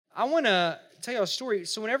I want to tell you a story.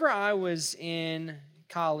 So whenever I was in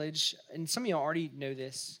college, and some of y'all already know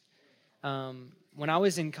this, when I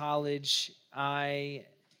was in college, I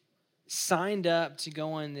signed up to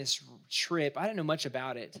go on this trip. I didn't know much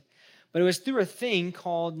about it, but it was through a thing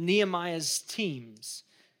called Nehemiah's Teams.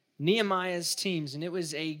 Nehemiah's Teams, and it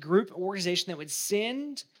was a group organization that would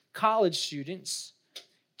send college students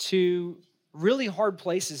to really hard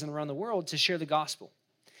places and around the world to share the gospel.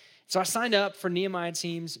 So I signed up for Nehemiah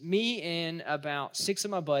Teams, me and about 6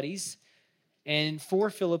 of my buddies and 4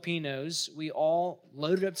 Filipinos. We all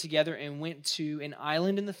loaded up together and went to an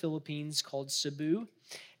island in the Philippines called Cebu.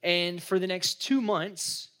 And for the next 2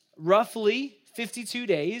 months, roughly 52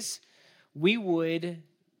 days, we would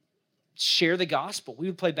share the gospel. We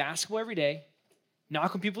would play basketball every day,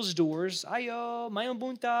 knock on people's doors. Ayo, mayong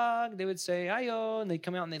buntag. They would say, ayo. And they'd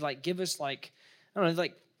come out and they'd give us I don't know,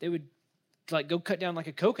 they would go cut down a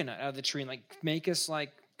coconut out of the tree and make us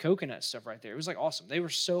coconut stuff right there. It was awesome. They were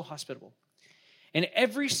so hospitable. And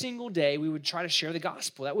every single day we would try to share the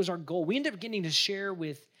gospel. That was our goal. We ended up getting to share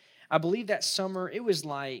with, I believe that summer, it was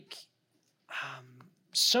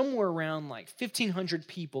somewhere around 1,500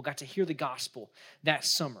 people got to hear the gospel that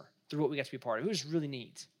summer through what we got to be a part of. It was really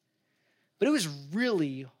neat. But it was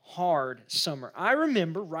really hard summer. I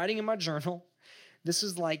remember writing in my journal, this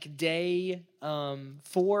was day 4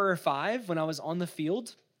 or 5 when I was on the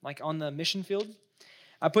field, on the mission field.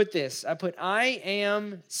 I put, I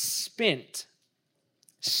am spent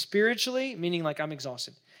spiritually, meaning I'm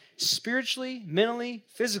exhausted, spiritually, mentally,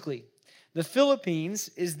 physically. The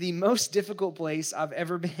Philippines is the most difficult place I've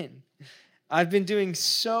ever been. I've been doing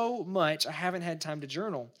so much, I haven't had time to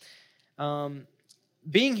journal.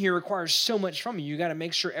 Being here requires so much from you. You got to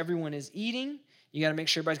make sure everyone is eating. You got to make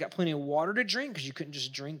sure everybody's got plenty of water to drink because you couldn't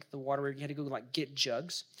just drink the water. You had to go get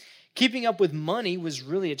jugs. Keeping up with money was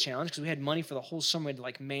really a challenge because we had money for the whole summer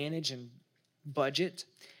to manage and budget.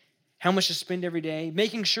 How much to spend every day.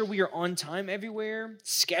 Making sure we are on time everywhere.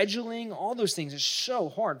 Scheduling. All those things are so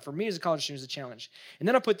hard. For me as a college student, it was a challenge. And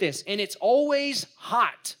then I put this, and it's always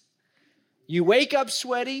hot. You wake up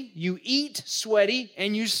sweaty, you eat sweaty,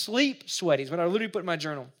 and you sleep sweaty is what I literally put in my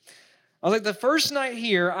journal. I was the first night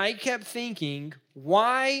here, I kept thinking,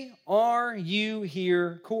 why are you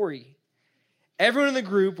here, Cory? Everyone in the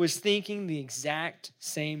group was thinking the exact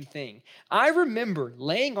same thing. I remember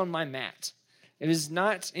laying on my mat. It was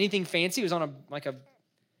not anything fancy. It was on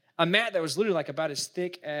a mat that was literally about as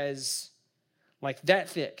thick as, that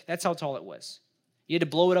thick. That's how tall it was. You had to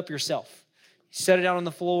blow it up yourself. Set it out on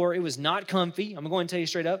the floor. It was not comfy. I'm going to tell you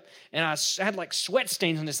straight up. And I had sweat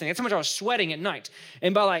stains on this thing. That's how much I was sweating at night.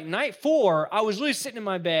 And by night 4, I was literally sitting in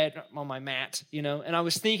my bed on my mat, and I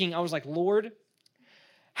was thinking, I was Lord,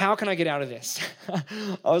 how can I get out of this?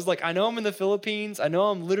 I was I know I'm in the Philippines. I know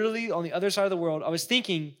I'm literally on the other side of the world. I was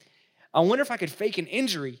thinking, I wonder if I could fake an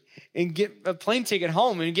injury and get a plane ticket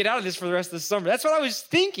home and get out of this for the rest of the summer. That's what I was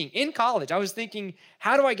thinking in college. I was thinking,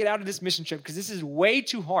 how do I get out of this mission trip? Because this is way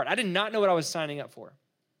too hard. I did not know what I was signing up for.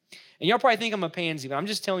 And y'all probably think I'm a pansy, but I'm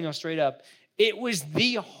just telling y'all straight up, it was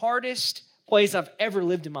the hardest place I've ever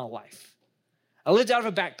lived in my life. I lived out of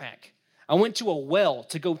a backpack. I went to a well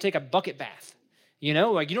to go take a bucket bath. You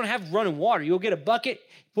don't have running water. You'll get a bucket,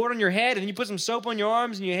 pour it on your head, and then you put some soap on your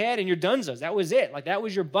arms and your head, and you're donezo. That was it. That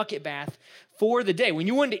was your bucket bath for the day. When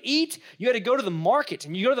you wanted to eat, you had to go to the market,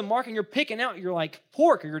 and you go to the market, and you're picking out your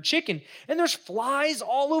pork or your chicken, and there's flies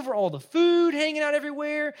all over all the food hanging out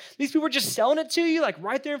everywhere. These people are just selling it to you,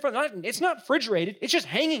 right there in front. It's not refrigerated. It's just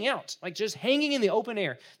hanging out, just hanging in the open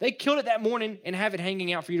air. They killed it that morning and have it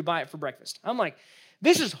hanging out for you to buy it for breakfast. I'm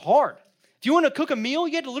this is hard. If you want to cook a meal,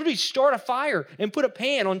 you have to literally start a fire and put a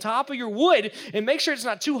pan on top of your wood and make sure it's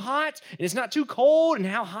not too hot and it's not too cold and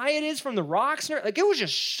how high it is from the rocks. It was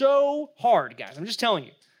just so hard, guys. I'm just telling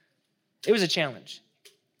you. It was a challenge.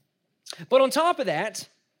 But on top of that,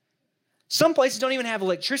 some places don't even have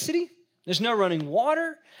electricity. There's no running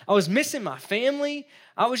water. I was missing my family.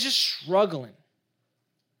 I was just struggling.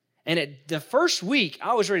 And at the first week,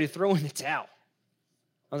 I was ready to throw in the towel.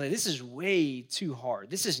 I was this is way too hard.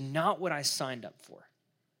 This is not what I signed up for.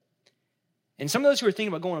 And some of those who are thinking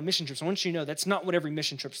about going on mission trips, I want you to know that's not what every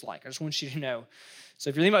mission trip's like. I just want you to know. So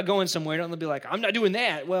if you're thinking about going somewhere, don't be I'm not doing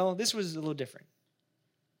that. Well, this was a little different.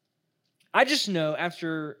 I just know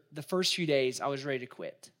after the first few days, I was ready to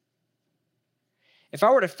quit. If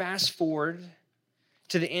I were to fast forward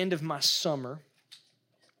to the end of my summer,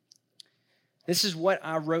 this is what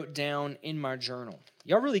I wrote down in my journal.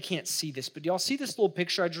 Y'all really can't see this, but do y'all see this little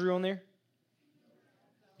picture I drew on there?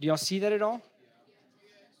 Do y'all see that at all?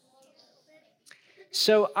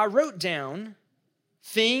 So I wrote down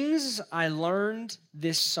things I learned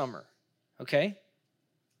this summer, okay?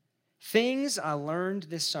 Things I learned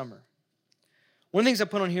this summer. One of the things I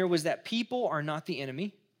put on here was that people are not the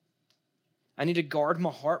enemy. I need to guard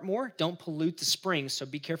my heart more. Don't pollute the springs. So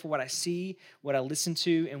be careful what I see, what I listen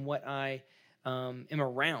to, and what I am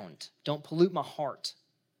around. Don't pollute my heart.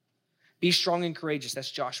 Be strong and courageous.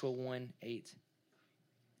 That's Joshua 1:8.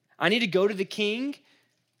 I need to go to the king,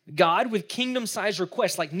 God, with kingdom-sized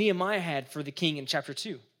requests like Nehemiah had for the king in chapter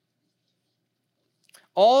 2.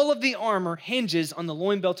 All of the armor hinges on the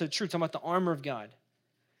loin belt of truth. Talking about the armor of God.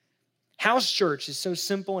 House church is so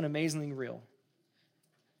simple and amazingly real.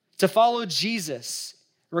 To follow Jesus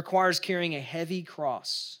requires carrying a heavy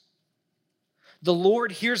cross. The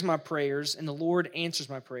Lord hears my prayers and the Lord answers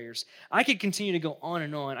my prayers. I could continue to go on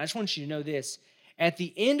and on. I just want you to know this. At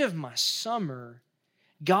the end of my summer,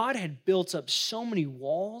 God had built up so many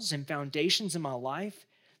walls and foundations in my life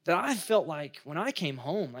that I felt like when I came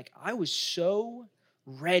home, like I was so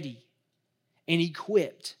ready and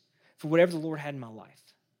equipped for whatever the Lord had in my life.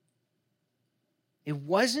 It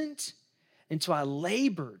wasn't until I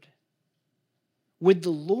labored with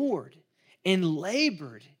the Lord and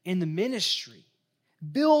labored in the ministry,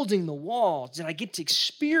 building the walls, that I get to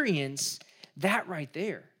experience that right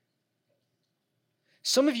there.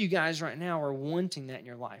 Some of you guys right now are wanting that in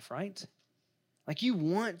your life, right? Like you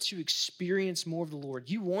want to experience more of the Lord.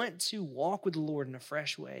 You want to walk with the Lord in a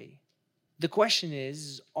fresh way. The question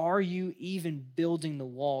is, are you even building the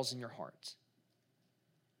walls in your heart?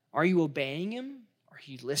 Are you obeying Him? Are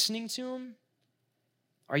you listening to Him?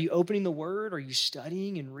 Are you opening the Word? Are you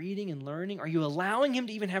studying and reading and learning? Are you allowing Him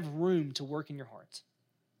to even have room to work in your heart?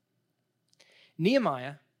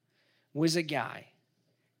 Nehemiah was a guy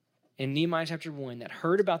in Nehemiah chapter 1 that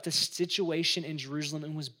heard about the situation in Jerusalem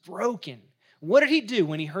and was broken. What did he do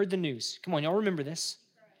when he heard the news? Come on, y'all remember this.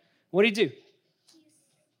 What did he do?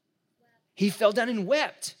 He fell down and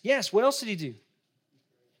wept. Yes, what else did he do?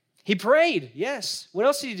 He prayed. Yes. What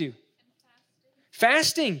else did he do?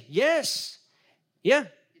 Fasting. Yes. Yeah.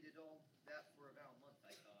 He did all that for about a month,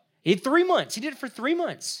 I thought. He had 3 months. He did it for 3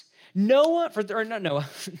 months.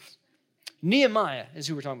 Nehemiah is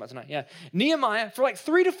who we're talking about tonight. Yeah. Nehemiah, for like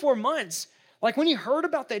 3 to 4 months, like when he heard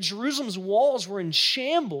about that Jerusalem's walls were in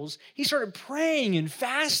shambles, he started praying and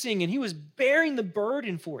fasting, and he was bearing the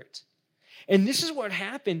burden for it. And this is what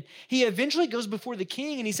happened. He eventually goes before the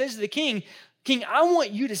king, and he says to the king, King, I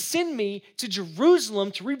want you to send me to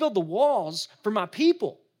Jerusalem to rebuild the walls for my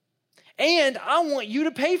people. And I want you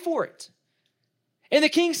to pay for it. And the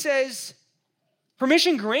king says,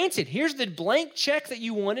 permission granted. Here's the blank check that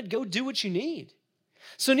you wanted. Go do what you need.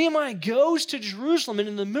 So Nehemiah goes to Jerusalem, and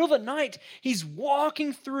in the middle of the night, he's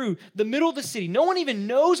walking through the middle of the city. No one even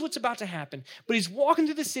knows what's about to happen, but he's walking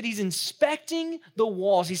through the city. He's inspecting the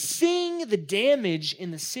walls. He's seeing the damage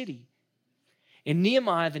in the city. And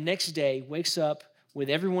Nehemiah, the next day, wakes up with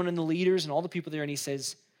everyone and the leaders and all the people there, and he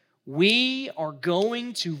says, we are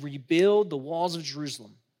going to rebuild the walls of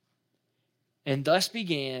Jerusalem. And thus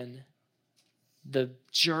began the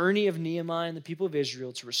journey of Nehemiah and the people of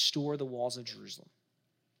Israel to restore the walls of Jerusalem.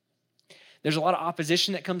 There's a lot of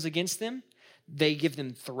opposition that comes against them. They give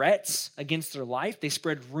them threats against their life. They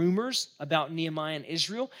spread rumors about Nehemiah and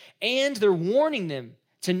Israel, and they're warning them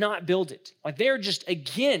to not build it. Like they're just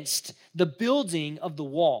against the building of the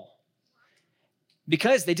wall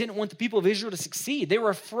because they didn't want the people of Israel to succeed. They were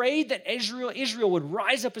afraid that Israel would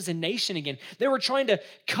rise up as a nation again. They were trying to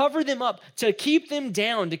cover them up, to keep them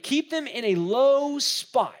down, to keep them in a low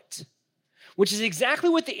spot, which is exactly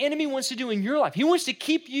what the enemy wants to do in your life. He wants to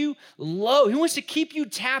keep you low. He wants to keep you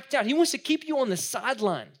tapped out. He wants to keep you on the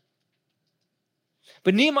sideline.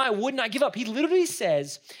 But Nehemiah would not give up. He literally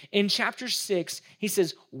says in chapter 6, he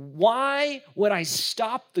says, why would I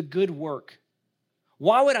stop the good work?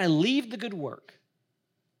 Why would I leave the good work?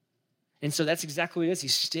 And so that's exactly what it is. He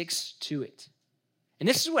sticks to it. And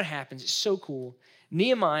this is what happens. It's so cool.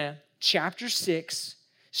 Nehemiah chapter 6,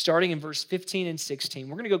 starting in verse 15 and 16.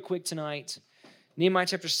 We're going to go quick tonight. Nehemiah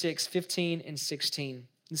chapter 6, 15 and 16.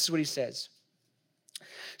 This is what he says.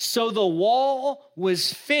 So the wall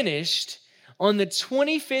was finished on the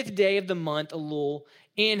 25th day of the month, Elul,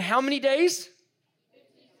 in how many days?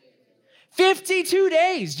 52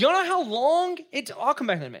 days. Do y'all know how long I'll come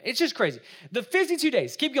back in a minute. It's just crazy. The 52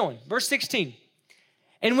 days. Keep going. Verse 16.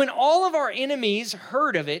 And when all of our enemies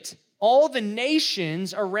heard of it, all the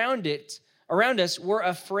nations around us were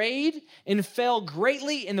afraid and fell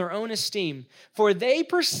greatly in their own esteem, for they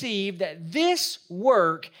perceived that this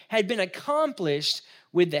work had been accomplished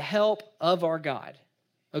with the help of our God.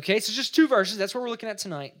 Okay, so just 2 verses. That's what we're looking at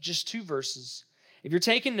tonight. Just 2 verses. If you're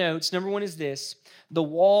taking notes, number 1 is this. The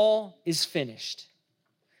wall is finished.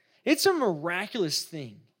 It's a miraculous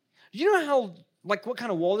thing. You know how like what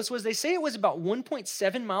kind of wall this was. They say it was about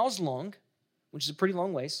 1.7 miles long, which is a pretty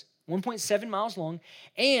long ways, 1.7 miles long,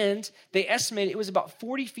 and they estimated it was about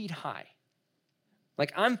 40 feet high.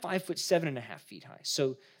 Like I'm 5'7.5" high.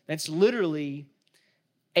 So that's literally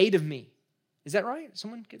 8 of me. Is that right?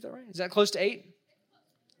 Someone get that right? Is that close to 8?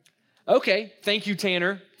 Okay. Thank you,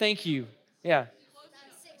 Tanner. Thank you. Yeah.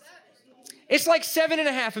 It's like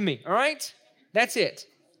 7.5 of me, all right? That's it.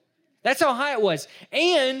 That's how high it was.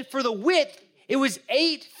 And for the width, it was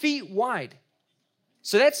 8 feet wide.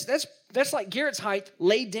 So that's like Garrett's height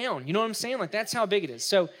laid down. You know what I'm saying? Like that's how big it is.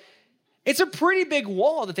 So it's a pretty big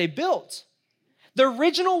wall that they built. The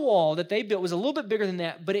original wall that they built was a little bit bigger than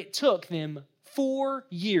that, but it took them 4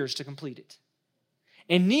 years to complete it.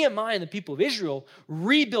 And Nehemiah and the people of Israel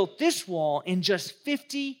rebuilt this wall in just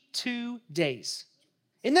 52 days.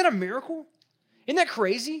 Isn't that a miracle? Isn't that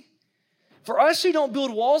crazy? For us who don't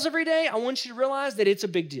build walls every day, I want you to realize that it's a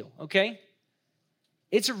big deal, okay?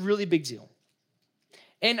 It's a really big deal.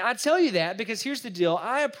 And I tell you that because here's the deal.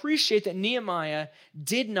 I appreciate that Nehemiah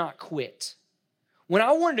did not quit. When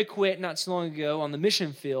I wanted to quit not so long ago on the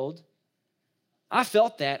mission field, I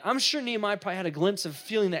felt that. I'm sure Nehemiah probably had a glimpse of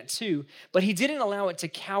feeling that too, but he didn't allow it to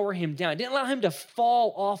cower him down. It didn't allow him to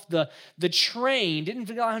fall off the train. Didn't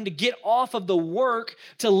allow him to get off of the work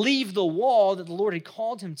to leave the wall that the Lord had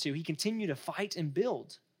called him to. He continued to fight and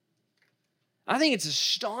build. I think it's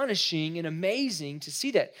astonishing and amazing to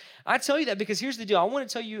see that. I tell you that because here's the deal. I want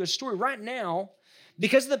to tell you a story right now.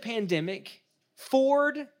 Because of the pandemic,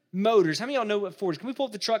 Ford Motors. How many of y'all know what Ford is? Can we pull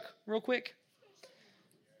up the truck real quick?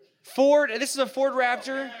 Ford, this is a Ford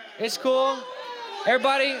Raptor. It's cool.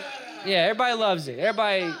 Everybody loves it.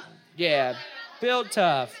 Everybody, built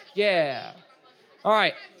tough. Yeah. All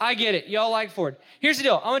right, I get it. Y'all like Ford. Here's the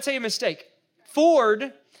deal. I'm going to tell you a mistake.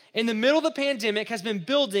 Ford, in the middle of the pandemic, has been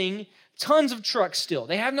building tons of trucks still.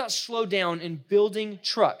 They have not slowed down in building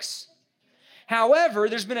trucks. However,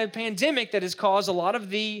 there's been a pandemic that has caused a lot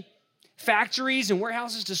of the factories and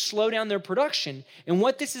warehouses to slow down their production. And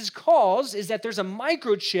what this has caused is that there's a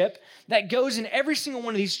microchip that goes in every single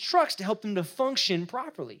one of these trucks to help them to function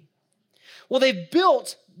properly. Well,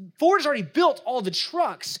 Ford has already built all the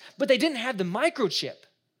trucks, but they didn't have the microchip.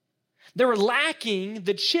 They were lacking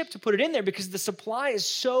the chip to put it in there because the supply is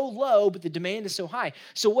so low, but the demand is so high.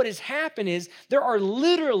 So what has happened is there are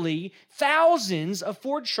literally thousands of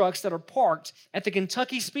Ford trucks that are parked at the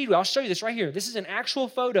Kentucky Speedway. I'll show you this right here. This is an actual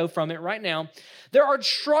photo from it right now. There are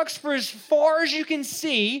trucks for as far as you can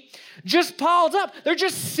see just piled up. They're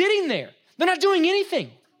just sitting there. They're not doing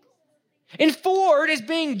anything. And Ford is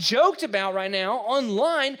being joked about right now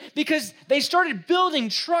online because they started building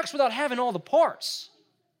trucks without having all the parts.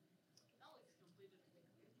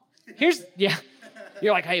 You're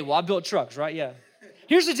like, hey, well, I built trucks, right? Yeah.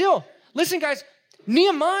 Here's the deal. Listen, guys,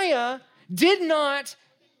 Nehemiah did not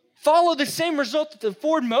follow the same result that the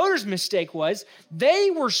Ford Motors mistake was.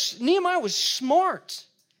 Nehemiah was smart.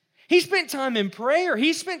 He spent time in prayer.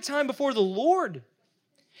 He spent time before the Lord.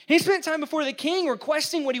 He spent time before the king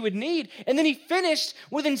requesting what he would need. And then he finished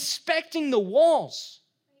with inspecting the walls.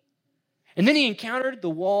 And then he encountered the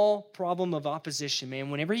wall problem of opposition, man.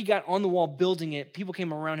 Whenever he got on the wall building it, people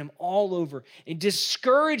came around him all over and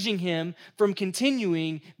discouraging him from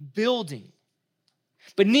continuing building.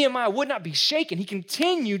 But Nehemiah would not be shaken. He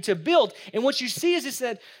continued to build. And what you see is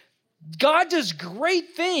that God does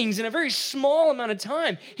great things in a very small amount of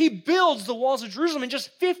time. He builds the walls of Jerusalem in just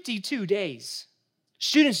 52 days.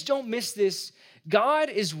 Students, don't miss this. God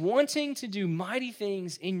is wanting to do mighty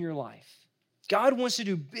things in your life. God wants to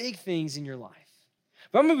do big things in your life.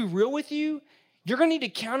 But I'm going to be real with you. You're going to need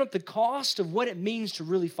to count up the cost of what it means to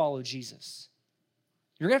really follow Jesus.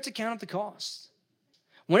 You're going to have to count up the cost.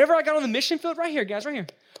 Whenever I got on the mission field, right here, guys, right here.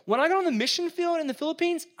 When I got on the mission field in the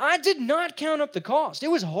Philippines, I did not count up the cost. It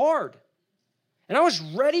was hard. And I was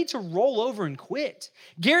ready to roll over and quit.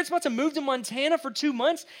 Garrett's about to move to Montana for 2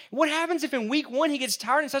 months. What happens if in week 1 he gets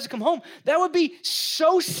tired and decides to come home? That would be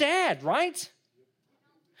so sad, right?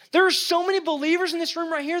 There are so many believers in this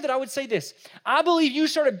room right here that I would say this. I believe you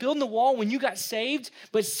started building the wall when you got saved,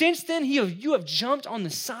 but since then you have jumped on the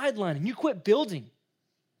sideline and you quit building.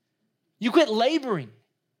 You quit laboring.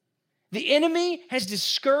 The enemy has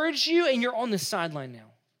discouraged you and you're on the sideline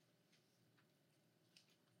now.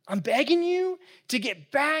 I'm begging you to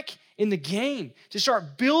get back in the game, to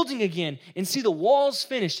start building again and see the walls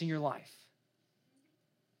finished in your life.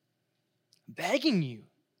 I'm begging you.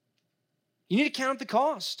 You need to count up the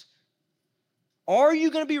cost. Are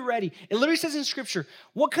you going to be ready? It literally says in Scripture,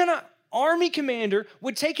 what kind of army commander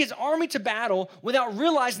would take his army to battle without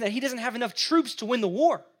realizing that he doesn't have enough troops to win the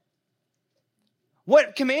war?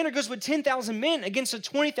 What commander goes with 10,000 men against a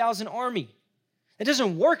 20,000 army? It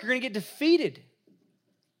doesn't work. You're going to get defeated.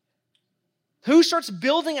 Who starts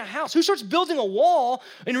building a house? Who starts building a wall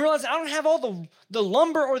and realizes I don't have all the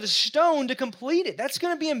lumber or the stone to complete it? That's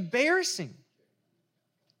going to be embarrassing.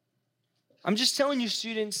 I'm just telling you,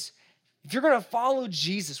 students, if you're going to follow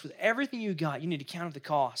Jesus with everything you got, you need to count up the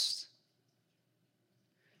cost.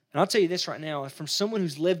 And I'll tell you this right now, from someone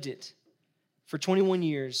who's lived it for 21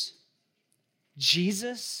 years,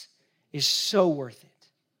 Jesus is so worth it.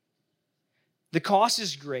 The cost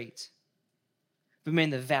is great, but man,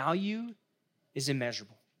 the value is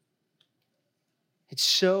immeasurable. It's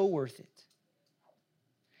so worth it.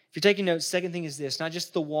 If you're taking notes, second thing is this, not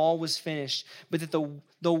just the wall was finished, but that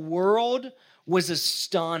the world was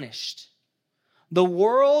astonished. The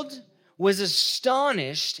world was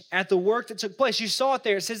astonished at the work that took place. You saw it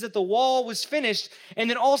there. It says that the wall was finished, and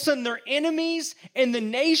then all of a sudden their enemies and the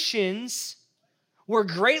nations were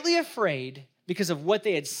greatly afraid because of what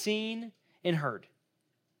they had seen and heard.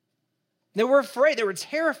 They were afraid. They were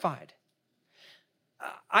terrified.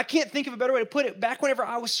 I can't think of a better way to put it. Back whenever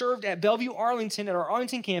I was served at Bellevue, Arlington, at our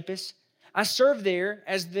Arlington campus, I served there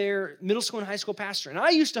as their middle school and high school pastor. And I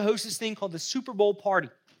used to host this thing called the Super Bowl party,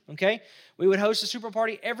 okay? We would host a Super Bowl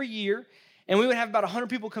party every year, and we would have about 100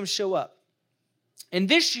 people come show up. And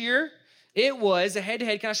this year, it was a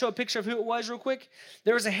head-to-head. Can I show a picture of who it was real quick?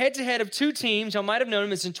 There was a head-to-head of two teams. Y'all might have known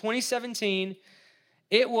them. It's in 2017.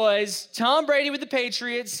 It was Tom Brady with the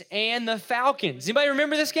Patriots and the Falcons. Anybody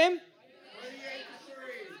remember this game?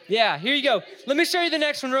 Yeah, here you go. Let me show you the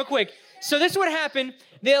next one real quick. So this is what happened.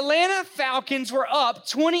 The Atlanta Falcons were up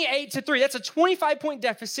 28-3. That's a 25-point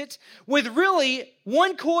deficit with really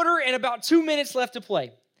 1 quarter and about 2 minutes left to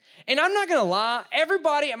play. And I'm not going to lie,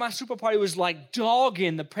 everybody at my Super Party was like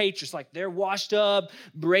dogging the Patriots. Like, they're washed up,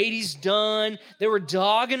 Brady's done. They were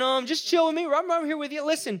dogging them. Just chill with me. I'm here with you.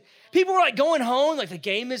 Listen, people were like going home, like the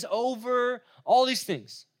game is over, all these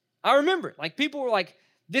things. I remember it. Like, people were like,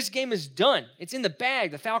 this game is done. It's in the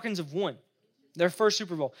bag. The Falcons have won their first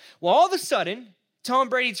Super Bowl. Well, all of a sudden, Tom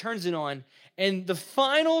Brady turns it on, and the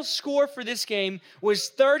final score for this game was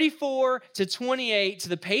 34-28 to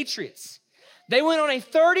the Patriots. They went on a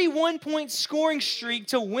 31-point scoring streak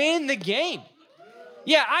to win the game.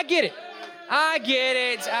 Yeah, I get it. I get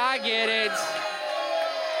it.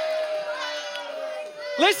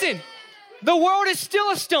 Listen, the world is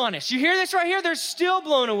still astonished. You hear this right here? They're still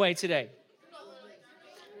blown away today.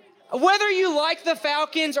 Whether you like the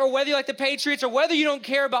Falcons or whether you like the Patriots or whether you don't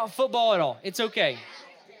care about football at all, it's okay.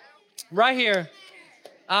 Right here.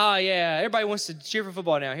 Oh, yeah. Everybody wants to cheer for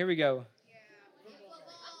football now. Here we go.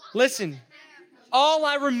 Listen, all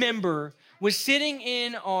I remember was sitting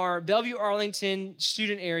in our Bellevue, Arlington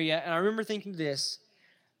student area, and I remember thinking this.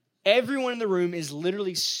 Everyone in the room is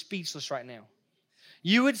literally speechless right now.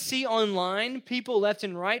 You would see online, people left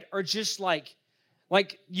and right are just like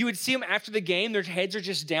you would see them after the game, their heads are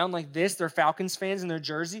just down like this. They're Falcons fans in their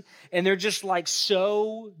jersey, and they're just like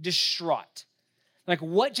so distraught. Like,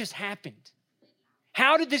 what just happened?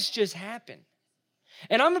 How did this just happen?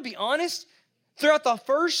 And I'm going to be honest, throughout the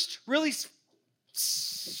first really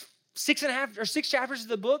 6 chapters of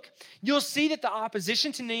the book, you'll see that the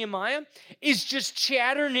opposition to Nehemiah is just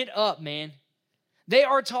chattering it up, man. They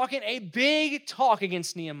are talking a big talk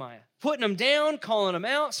against Nehemiah, putting him down, calling him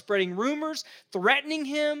out, spreading rumors, threatening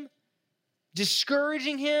him,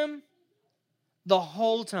 discouraging him the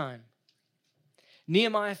whole time.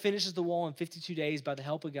 Nehemiah finishes the wall in 52 days by the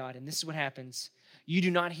help of God, and this is what happens. You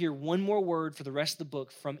do not hear one more word for the rest of the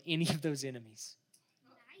book from any of those enemies.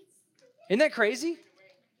 Isn't that crazy?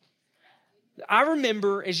 I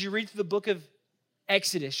remember as you read through the book of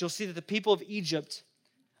Exodus, you'll see that the people of Egypt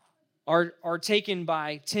are taken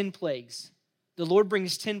by 10 plagues. The Lord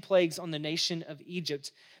brings 10 plagues on the nation of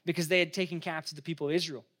Egypt because they had taken captive the people of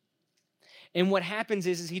Israel. And what happens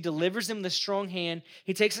is he delivers them with a strong hand.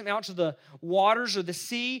 He takes them out to the waters or the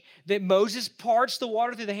sea that Moses parts the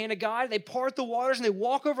water through the hand of God. They part the waters and they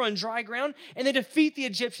walk over on dry ground and they defeat the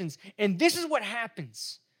Egyptians. And this is what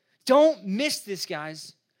happens. Don't miss this,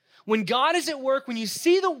 guys. When God is at work, when you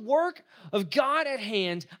see the work of God at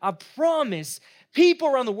hand, I promise people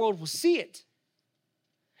around the world will see it.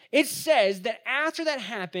 It says that after that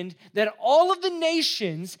happened, that all of the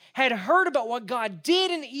nations had heard about what God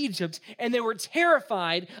did in Egypt, and they were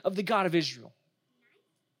terrified of the God of Israel.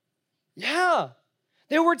 Yeah,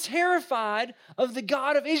 they were terrified of the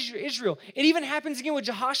God of Israel. It even happens again with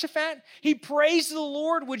Jehoshaphat. He prays to the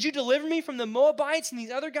Lord, would you deliver me from the Moabites and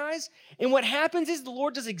these other guys? And what happens is the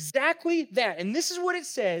Lord does exactly that. And this is what it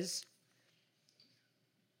says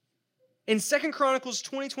In 2 Chronicles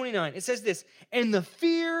 20:29, it says this, "And the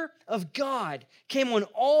fear of God came on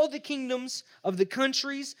all the kingdoms of the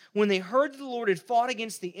countries when they heard that the Lord had fought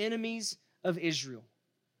against the enemies of Israel."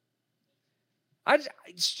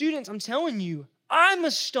 Students, I'm telling you, I'm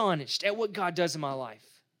astonished at what God does in my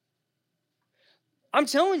life. I'm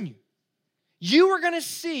telling you, you are going to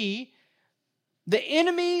see the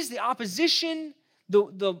enemies, the opposition,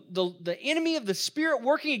 the enemy of the Spirit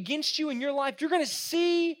working against you in your life. You're going to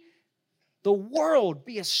see the world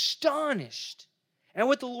be astonished at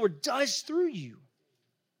what the Lord does through you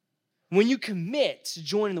when you commit to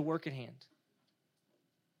joining the work at hand.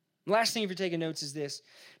 The last thing, if you're taking notes, is this.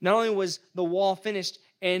 Not only was the wall finished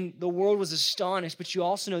and the world was astonished, but you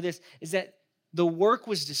also know this, is that the work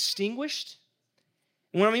was distinguished.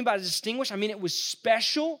 And what I mean by distinguished, I mean it was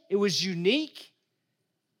special, it was unique.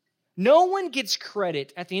 No one gets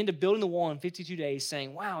credit at the end of building the wall in 52 days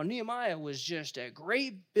saying, wow, Nehemiah was just a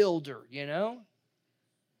great builder, you know?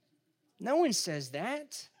 No one says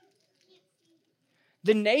that.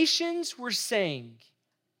 The nations were saying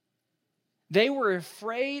they were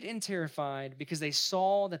afraid and terrified because they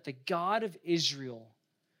saw that the God of Israel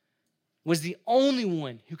was the only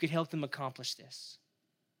one who could help them accomplish this.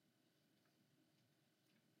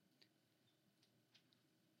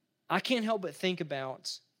 I can't help but think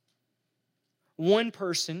about one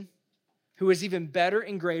person who is even better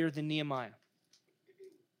and greater than Nehemiah.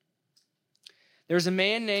 There's a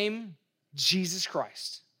man named Jesus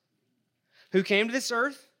Christ who came to this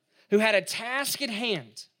earth, who had a task at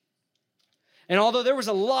hand. And although there was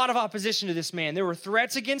a lot of opposition to this man, there were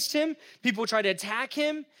threats against him, people tried to attack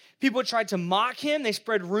him, people tried to mock him, they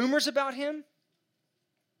spread rumors about him.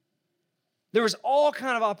 There was all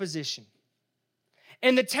kind of opposition.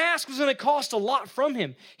 And the task was going to cost a lot from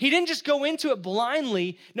him. He didn't just go into it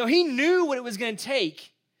blindly. No, he knew what it was going to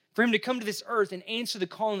take for him to come to this earth and answer the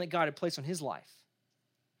calling that God had placed on his life.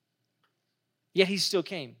 Yet he still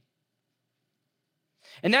came.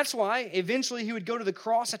 And that's why eventually he would go to the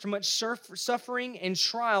cross after much suffering and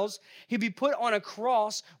trials. He'd be put on a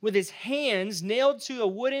cross with his hands nailed to a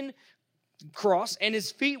wooden cross and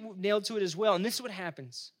his feet nailed to it as well. And this is what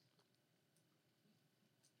happens.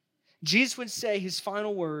 Jesus would say his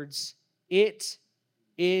final words, "It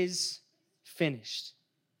is finished."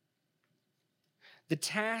 The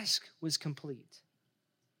task was complete.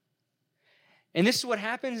 And this is what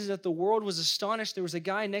happens, is that the world was astonished. There was a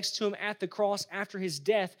guy next to him at the cross after his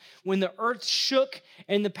death. When the earth shook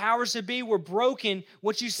and the powers that be were broken,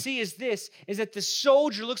 what you see is this, is that the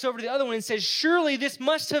soldier looks over to the other one and says, surely this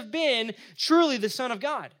must have been truly the Son of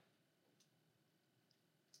God.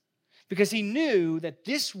 Because he knew that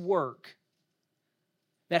this work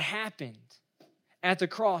that happened at the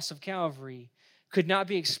cross of Calvary could not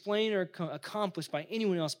be explained or accomplished by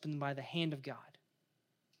anyone else but by the hand of God.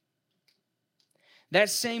 That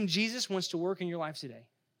same Jesus wants to work in your life today.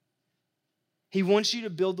 He wants you to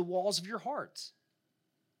build the walls of your heart.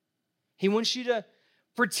 He wants you to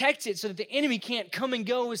protect it so that the enemy can't come and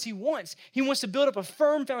go as he wants. He wants to build up a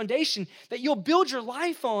firm foundation that you'll build your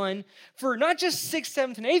life on for not just 6th,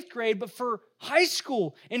 7th, and 8th grade, but for high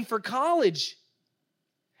school and for college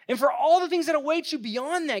and for all the things that await you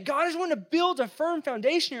beyond that. God is wanting to build a firm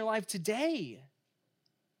foundation in your life today.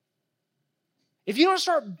 If you don't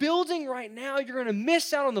start building right now, you're going to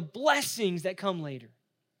miss out on the blessings that come later.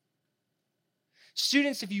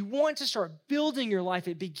 Students, if you want to start building your life,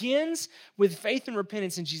 it begins with faith and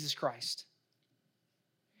repentance in Jesus Christ.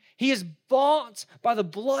 He has bought by the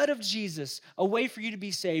blood of Jesus a way for you to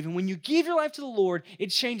be saved. And when you give your life to the Lord, it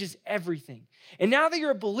changes everything. And now that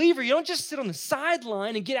you're a believer, you don't just sit on the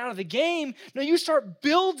sideline and get out of the game. No, you start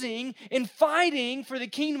building and fighting for the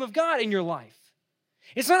kingdom of God in your life.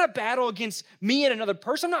 It's not a battle against me and another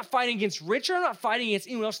person. I'm not fighting against Richard. I'm not fighting against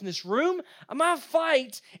anyone else in this room. My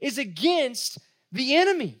fight is against the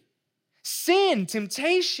enemy, sin,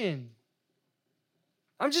 temptation.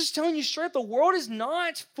 I'm just telling you straight up, the world is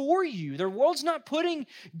not for you. The world's not putting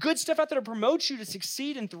good stuff out there to promote you to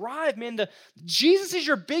succeed and thrive, man. Jesus is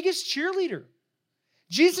your biggest cheerleader.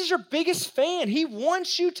 Jesus is your biggest fan. He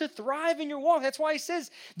wants you to thrive in your walk. That's why he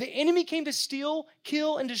says, the enemy came to steal,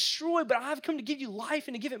 kill, and destroy, but I've come to give you life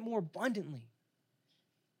and to give it more abundantly.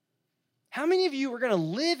 How many of you are going to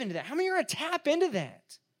live into that? How many are going to tap into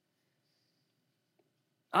that?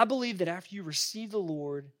 I believe that after you receive the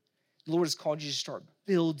Lord has called you to start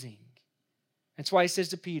building. That's why he says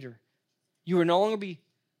to Peter, you will no longer be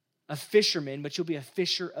a fisherman, but you'll be a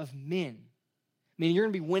fisher of men. Meaning you're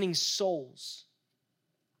going to be winning souls.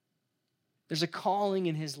 There's a calling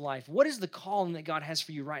in his life. What is the calling that God has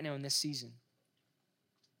for you right now in this season?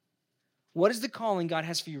 What is the calling God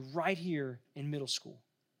has for you right here in middle school?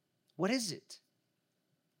 What is it?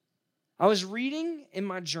 I was reading in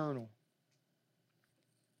my journal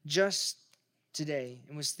just today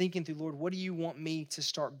and was thinking through, Lord, what do you want me to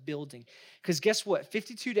start building? Because guess what?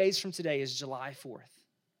 52 days from today is July 4th.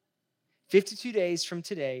 52 days from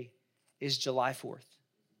today is July 4th.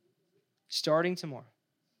 Starting tomorrow.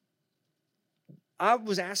 I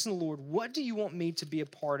was asking the Lord, what do you want me to be a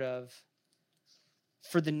part of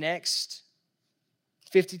for the next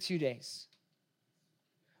 52 days?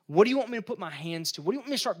 What do you want me to put my hands to? What do you want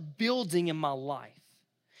me to start building in my life?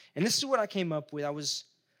 And this is what I came up with. I was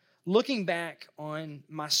looking back on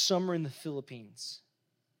my summer in the Philippines,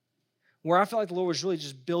 where I felt like the Lord was really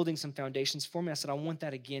just building some foundations for me. I said, I want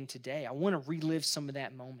that again today. I want to relive some of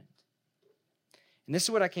that moment. And this is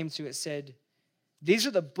what I came to. It said, these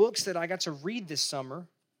are the books that I got to read this summer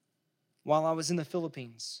while I was in the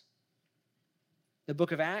Philippines. The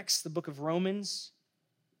book of Acts, the book of Romans,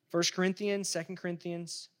 1 Corinthians, 2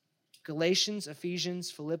 Corinthians, Galatians, Ephesians,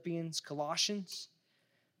 Philippians, Colossians,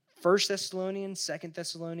 1 Thessalonians, 2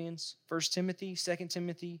 Thessalonians, 1 Timothy, 2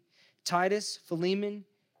 Timothy, Titus, Philemon,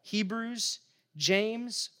 Hebrews,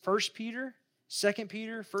 James, 1 Peter, 2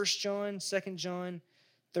 Peter, 1 John, 2 John,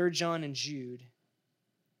 3 John, and Jude.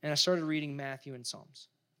 And I started reading Matthew and Psalms.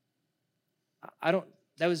 That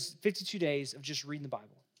was 52 days of just reading the Bible.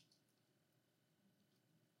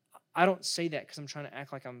 I don't say that because I'm trying to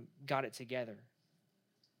act like I'm got it together.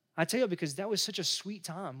 I tell you because that was such a sweet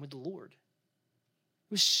time with the Lord.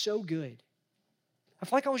 It was so good. I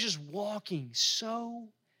feel like I was just walking so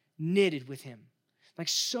knitted with him, like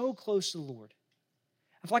so close to the Lord.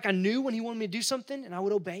 I feel like I knew when he wanted me to do something and I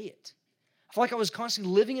would obey it. I feel like I was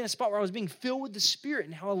constantly living in a spot where I was being filled with the Spirit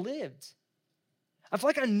and how I lived. I feel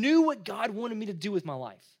like I knew what God wanted me to do with my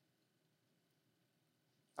life.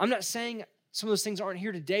 I'm not saying some of those things aren't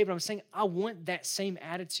here today, but I'm saying I want that same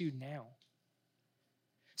attitude now.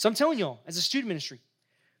 So I'm telling y'all, as a student ministry,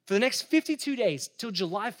 for the next 52 days till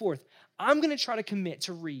July 4th, I'm going to try to commit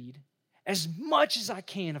to read as much as I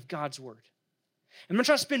can of God's word. I'm going to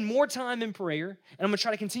try to spend more time in prayer, and I'm going to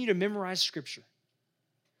try to continue to memorize Scripture.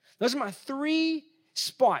 Those are my 3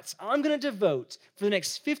 spots I'm going to devote for the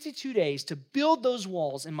next 52 days to build those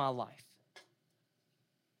walls in my life.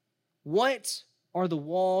 What are the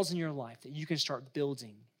walls in your life that you can start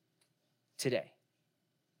building today?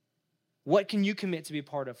 What can you commit to be a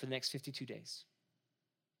part of for the next 52 days?